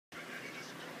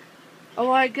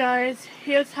Alright guys,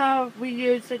 here's how we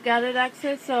use the guided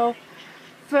access. So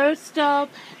first up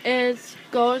is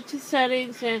go into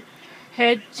settings and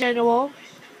hit general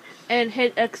and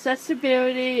hit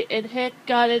accessibility and hit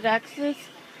guided access,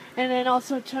 and then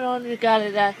also turn on the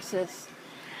guided access.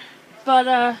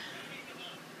 But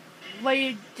when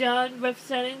you're done with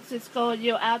settings, just go to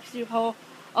your apps you hold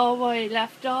all the way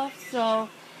left off. So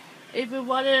if you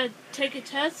want to take a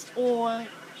test or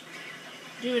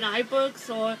do an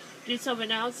iBooks or do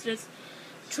something else, just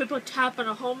triple tap on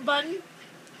the home button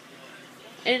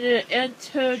and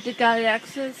enter the guided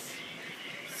access.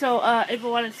 So if you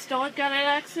want to start guided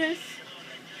access,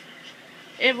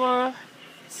 it will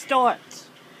start.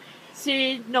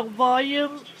 See, no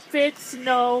volume fix,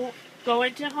 no go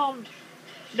into home,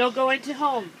 no go into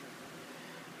home.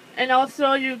 And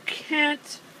also you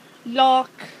can't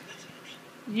lock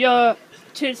your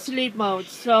to sleep mode.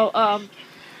 So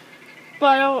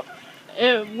but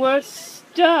it was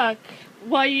stuck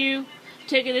while you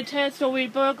taking a test or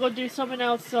rebook or do something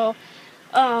else. So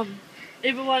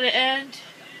if you want to end,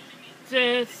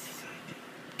 just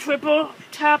triple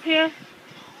tap here.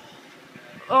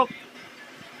 Oh,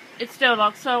 it's still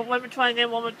locked. So let me try again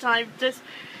one more time. Just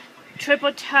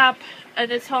triple tap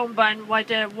and this home button right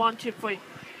there, 1, 2, 3,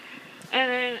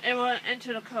 and then it will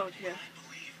enter the code here.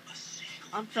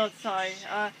 I'm so sorry.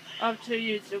 I have to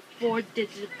use the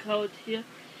 4-digit code here.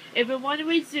 If you want to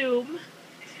resume,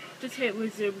 just hit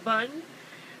resume button.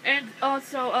 And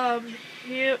also,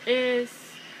 here is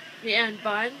the end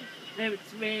button. It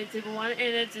means if you want to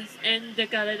end it, just end the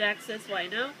guided access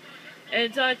right now.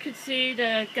 And so I can see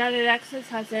the guided access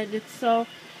has ended. So,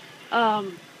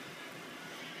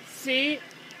 see,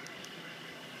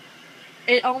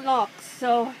 it unlocks.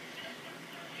 So,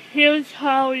 here's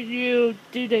how you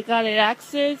do the guided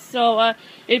access. So,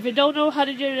 if you don't know how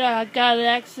to do the guided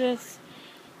access,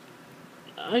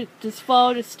 just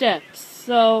follow the steps.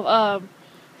 So,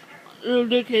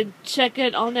 you can check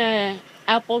it on the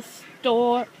Apple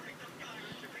Store,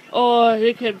 or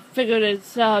you can figure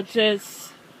this out.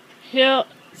 Just here,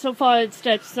 so far in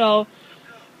steps. So,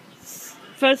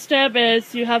 first step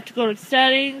is you have to go to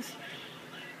settings,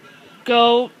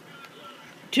 go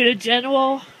to the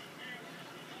general,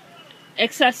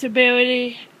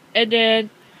 accessibility, and then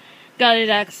guided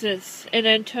access, and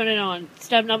then turn it on.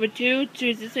 Step number 2,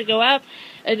 choose the single app,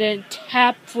 and then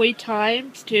tap 3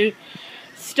 times to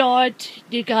start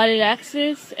the guided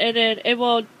access, and then it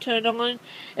will turn on.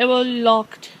 It will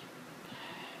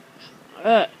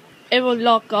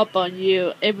lock up on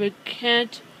you if you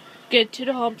can't get to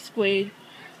the home screen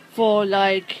for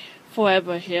like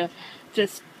forever here.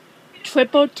 Just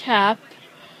triple tap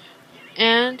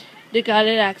and the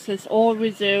guided access or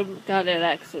resume guided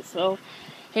access. So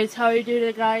here's how you do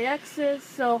the guided access.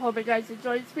 So hope you guys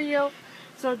enjoyed this video.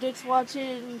 So thanks for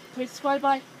watching. Please subscribe.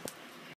 Bye.